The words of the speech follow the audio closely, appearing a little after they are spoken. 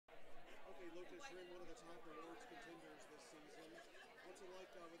entering one of the top awards contenders this season. What's it like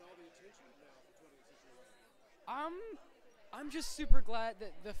with all the attention now for 2011? I'm just super glad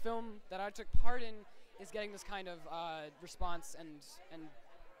that the film that I took part in is getting this kind of response, and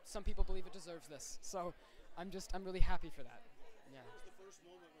some people believe it deserves this. So I'm really happy for that. Yeah. What was the first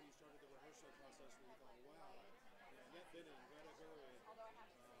moment when you started the rehearsal process where you thought, wow, Annette Bening, Greta Gerwig,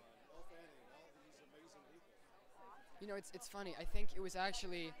 Elle Fanning, all these amazing people? You know, it's funny. I think it was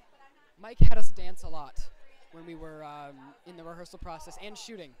actually Mike had us dance a lot when we were in the rehearsal process and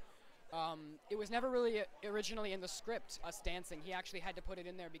shooting. It was never really originally in the script, us dancing. He actually had to put it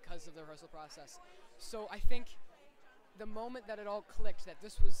in there because of the rehearsal process. So I think the moment that it all clicked, that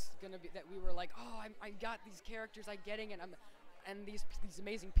this was gonna be, that we were like, oh, I got these characters, I getting it, and these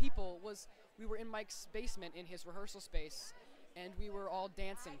amazing people, was we were in Mike's basement in his rehearsal space, and we were all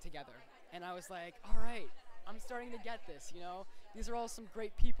dancing together. And I was like, all right, I'm starting to get this, you know? These are all some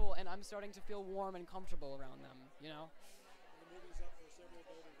great people, and I'm starting to feel warm and comfortable around them, you know? The movie's up for several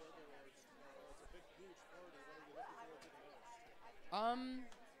Golden Globe Awards. It's a big, huge party. What are you looking forward to the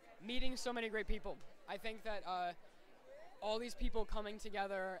most? Meeting so many great people. I think that all these people coming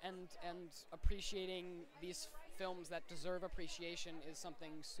together and appreciating these films that deserve appreciation is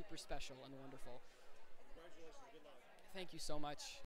something super special and wonderful. Congratulations. Good luck. Thank you so much.